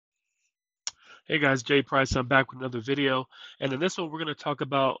Hey guys, Jay Price. I'm back with another video, and in this one we're going to talk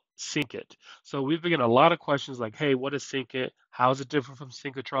about SyncIT. So we've been getting a lot of questions like, "Hey, what is SyncIT? How is it different from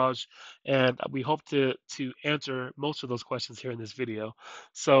SynciTRAGE?" And we hope to answer most of those questions here in this video.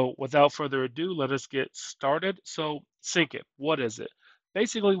 So without further ado, let us get started. So SyncIT, what is it?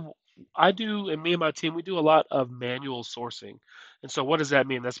 Basically, I do, and me and my team, we do a lot of manual sourcing. And so what does that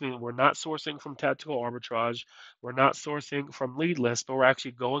mean? That's mean we're not sourcing from tactical arbitrage. We're not sourcing from lead lists, but we're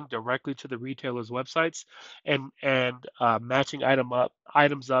actually going directly to the retailers' websites and matching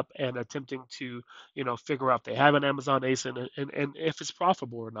items up and attempting to figure out if they have an Amazon ASIN and if it's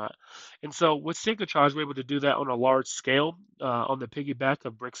profitable or not. And so with SyncIT, we're able to do that on a large scale on the piggyback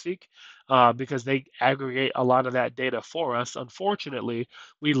of BrickSeek because they aggregate a lot of that data for us. Unfortunately,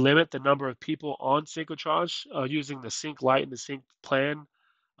 we limit the number of people on SyncIT using the Sync Lite and the Sync Plan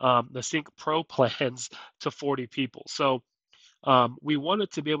the Sync Pro plans to 40 people. So we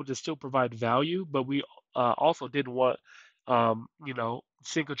wanted to be able to still provide value, but we also didn't want,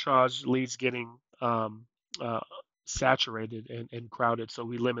 Synchrotrage leads getting uh, saturated and crowded, so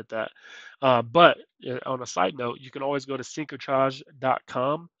we limit that. But on a side note, you can always go to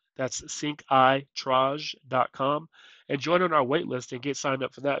synchrotrage.com. That's syncitrage.com and join on our wait list and get signed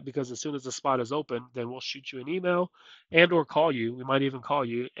up for that because as soon as the spot is open, then we'll shoot you an email and or call you. We might even call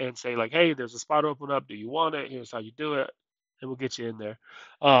you and say like, hey, there's a spot open up. Do you want it? Here's how you do it and we'll get you in there.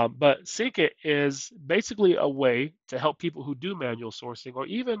 But SyncIT is basically a way to help people who do manual sourcing or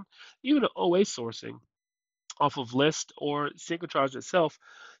even OA sourcing off of list or Synchrotrage itself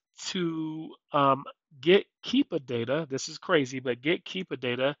to get Keepa data. This is crazy, but get Keepa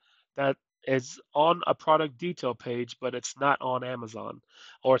data that is on a product detail page, but it's not on Amazon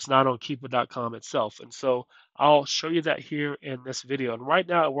or it's not on Keepa.com itself. And so I'll show you that here in this video. And right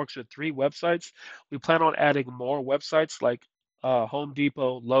now it works with 3 websites. We plan on adding more websites like Home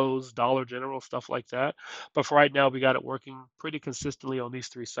Depot, Lowe's, Dollar General, stuff like that. But for right now, we got it working pretty consistently on these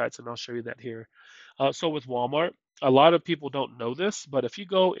 3 sites, and I'll show you that here. So with Walmart, a lot of people don't know this, but if you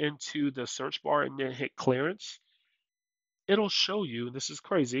go into the search bar and then hit clearance, it'll show you, this is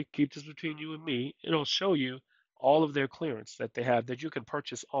crazy, keep this between you and me, it'll show you all of their clearance that they have that you can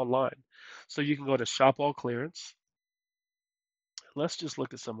purchase online. So you can go to shop all clearance. Let's just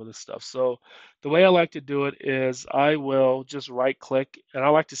look at some of this stuff. So the way I like to do it is I will just right click and I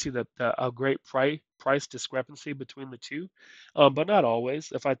like to see a great price discrepancy between the two, but not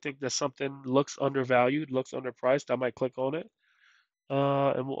always. If I think that something looks undervalued, looks underpriced, I might click on it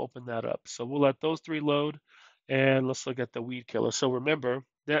and we'll open that up. So we'll let those 3 load and let's look at the weed killer. So remember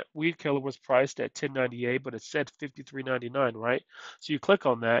that weed killer was priced at 10.98, but it said 53.99, right? So you click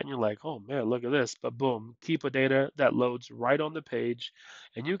on that and you're like, oh man, look at this. But boom, keep a data that loads right on the page.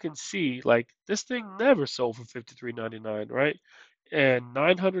 And you can see like this thing never sold for 53.99, right? And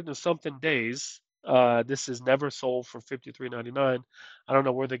 900 and something days, this is never sold for 53.99. I don't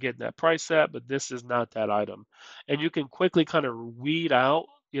know where they're getting that price at, but this is not that item. And you can quickly kind of weed out,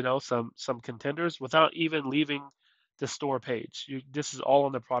 some contenders without even leaving the store page. This is all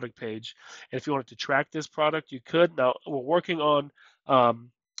on the product page. And if you wanted to track this product, you could. Now we're working on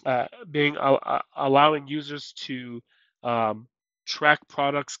um, being allowing users to um, track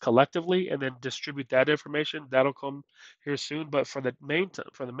products collectively and then distribute that information. That'll come here soon. But for the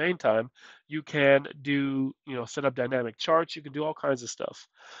main time, you can do set up dynamic charts. You can do all kinds of stuff.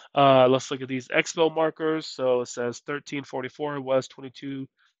 Let's look at these expo markers. So it says 1344 was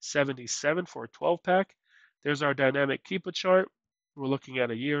 2277 for a 12 pack. There's our dynamic Keepa chart. We're looking at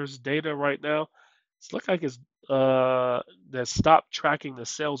a year's data right now. It's look like it's that stopped tracking the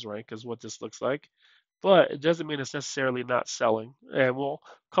sales rank is what this looks like, but it doesn't mean it's necessarily not selling. And we'll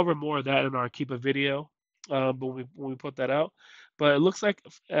cover more of that in our Keepa video when we put that out. But it looks like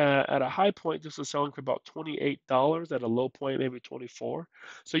at a high point, this was selling for about $28. At a low point, maybe 24.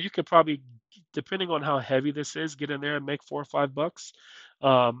 So you could probably, depending on how heavy this is, get in there and make $4 or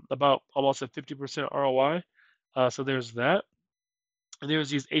 $5, about almost a 50% ROI. So there's that. And there's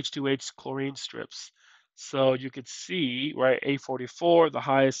these H2H chlorine strips. So you could see, right, 844, the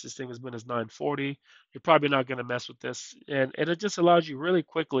highest this thing has been is 940. You're probably not going to mess with this. And it just allows you really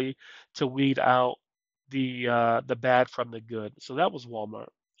quickly to weed out the bad from the good. So that was Walmart.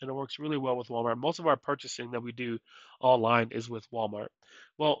 And it works really well with Walmart. Most of our purchasing that we do online is with Walmart.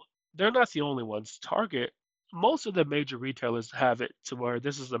 Well, they're not the only ones. Target, most of the major retailers have it to where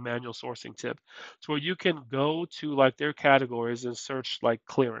this is a manual sourcing tip to where you can go to like their categories and search like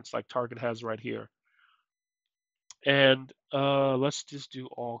clearance, like Target has right here. And let's just do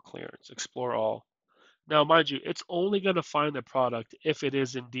all clearance, explore all. Now, mind you, it's only going to find the product if it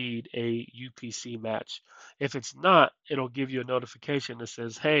is indeed a UPC match. If it's not, it'll give you a notification that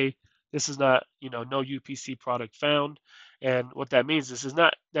says, hey, This is not, no UPC product found. And what that means, this is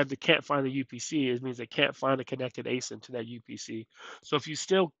not that they can't find the UPC. It means they can't find a connected ASIN to that UPC. So if you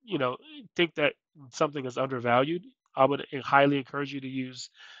still, think that something is undervalued, I would highly encourage you to use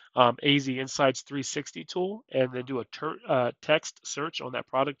AZ Insights 360 tool and then do a text search on that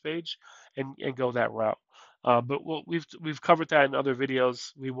product page and go that route. But we've covered that in other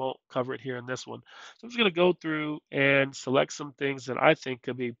videos. We won't cover it here in this one. So I'm just going to go through and select some things that I think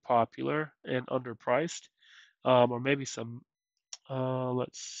could be popular and underpriced, or maybe some.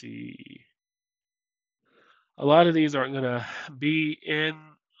 Let's see. A lot of these aren't going to be in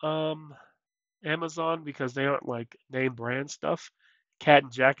um, Amazon because they aren't like name brand stuff. Cat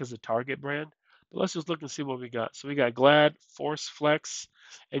and Jack is a Target brand. But let's just look and see what we got. So we got Glad, Force Flex,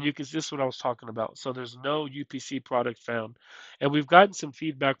 and you can this is what I was talking about. So there's no UPC product found. And we've gotten some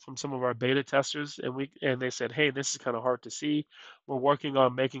feedback from some of our beta testers and they said, hey, this is kind of hard to see. We're working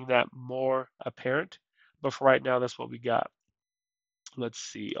on making that more apparent. But for right now, that's what we got. Let's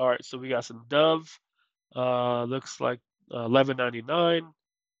see. All right, so we got some Dove. Looks like 11.99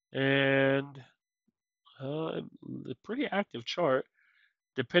 and a pretty active chart.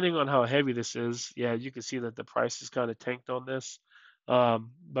 Depending on how heavy this is, yeah, you can see that the price is kind of tanked on this. But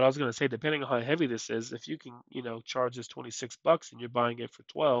I was going to say, depending on how heavy this is, if you can, charge this 26 bucks and you're buying it for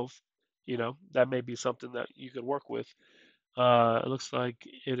 12, that may be something that you could work with. It looks like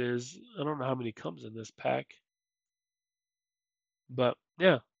it is, I don't know how many comes in this pack, but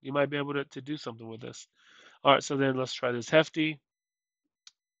yeah, you might be able to do something with this. All right, so then let's try this hefty.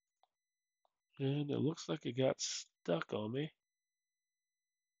 And it looks like it got stuck on me.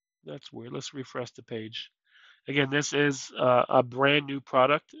 That's weird. Let's refresh the page. Again, this is a brand new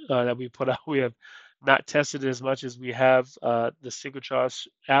product that we put out. We have not tested it as much as we have the SynciTRAGE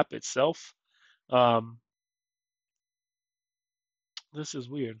app itself. Um, this is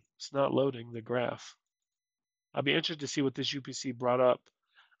weird. It's not loading the graph. I'll be interested to see what this UPC brought up.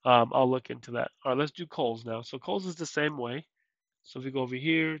 I'll look into that. All right, let's do Kohl's now. So Kohl's is the same way. So if we go over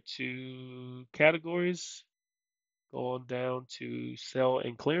here to categories, go on down to sell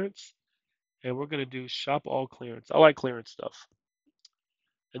and clearance, and we're going to do shop all clearance. I like clearance stuff.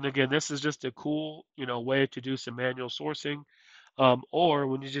 And again, this is just a cool, way to do some manual sourcing. Or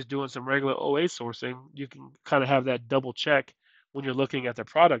when you're just doing some regular OA sourcing, you can kind of have that double check when you're looking at the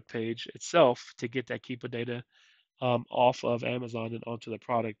product page itself to get that Keepa data off of Amazon and onto the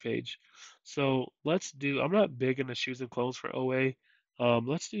product page. So I'm not big into shoes and clothes for OA.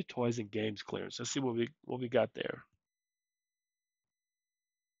 Let's do toys and games clearance. Let's see what we got there.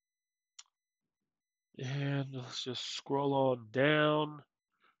 And let's just scroll on down.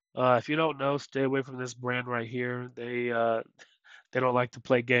 If you don't know, stay away from this brand right here. They don't like to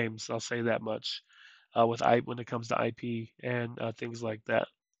play games. I'll say that much. When it comes to IP and things like that.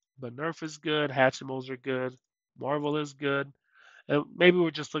 But Nerf is good. Hatchimals are good. Marvel is good. And maybe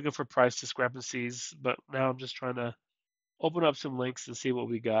we're just looking for price discrepancies. But now I'm just trying to open up some links and see what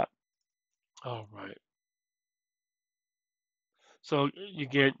we got. All right. So you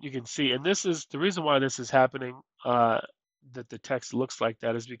can see, and this is the reason why this is happening. That the text looks like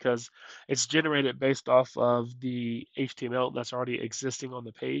that is because it's generated based off of the HTML that's already existing on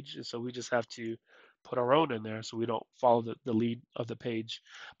the page, and so we just have to put our own in there so we don't follow the lead of the page.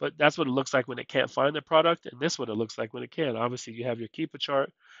 But that's what it looks like when it can't find the product, and this is what it looks like when it can. Obviously, you have your Keepa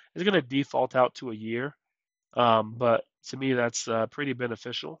chart. It's going to default out to a year. But to me, that's pretty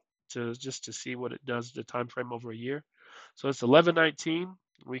beneficial to see what it does the time frame over a year. So it's 11.19.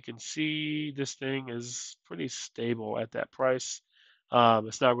 We can see this thing is pretty stable at that price.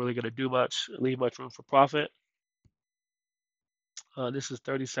 It's not really going to do much, leave much room for profit. This is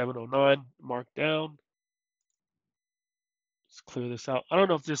 37.09 marked down. Let's clear this out. I don't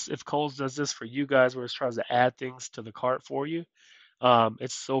know if Kohl's does this for you guys where it tries to add things to the cart for you.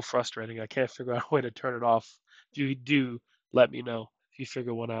 It's so frustrating. I can't figure out a way to turn it off. If you do, let me know if you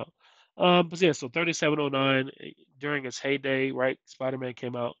figure one out. But yeah, so 37.09 during its heyday, right? Spider-Man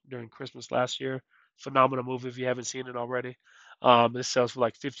came out during Christmas last year. Phenomenal movie if you haven't seen it already. This sells for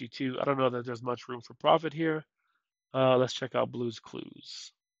like 52. I don't know that there's much room for profit here. Let's check out Blue's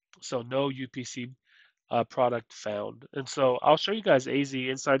Clues. So no UPC product found. And so I'll show you guys AZ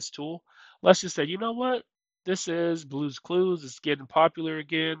Insights tool. Let's just say, you know what? This is Blue's Clues. It's getting popular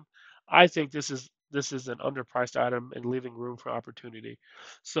again. I think this is an underpriced item and leaving room for opportunity.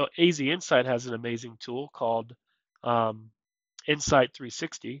 So AZ Insight has an amazing tool called um, Insight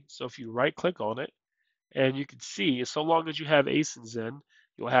 360. So if you right click on it and you can see, so long as you have AsinZen,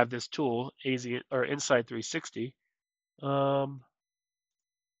 you'll have this tool, AZ or Insight 360. Um,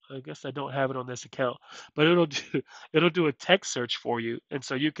 I guess I don't have it on this account, but it'll do it'll do a text search for you, and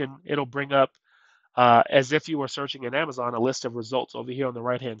so it'll bring up as if you were searching in Amazon, a list of results over here on the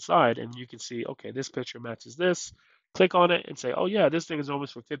right-hand side, and you can see, okay, this picture matches this. Click on it and say, oh yeah, this thing is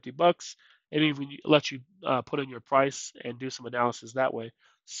almost for 50 bucks, and even let you put in your price and do some analysis that way.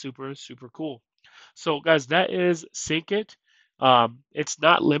 Super, super cool. So guys, that is SyncIT. It's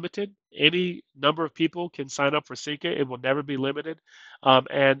not limited. Any number of people can sign up for SyncIT. It will never be limited,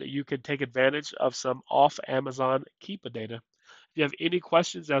 and you can take advantage of some off Amazon Keepa data. If you have any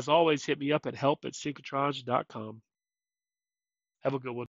questions, as always, hit me up at help@syncatrage.com. Have a good one.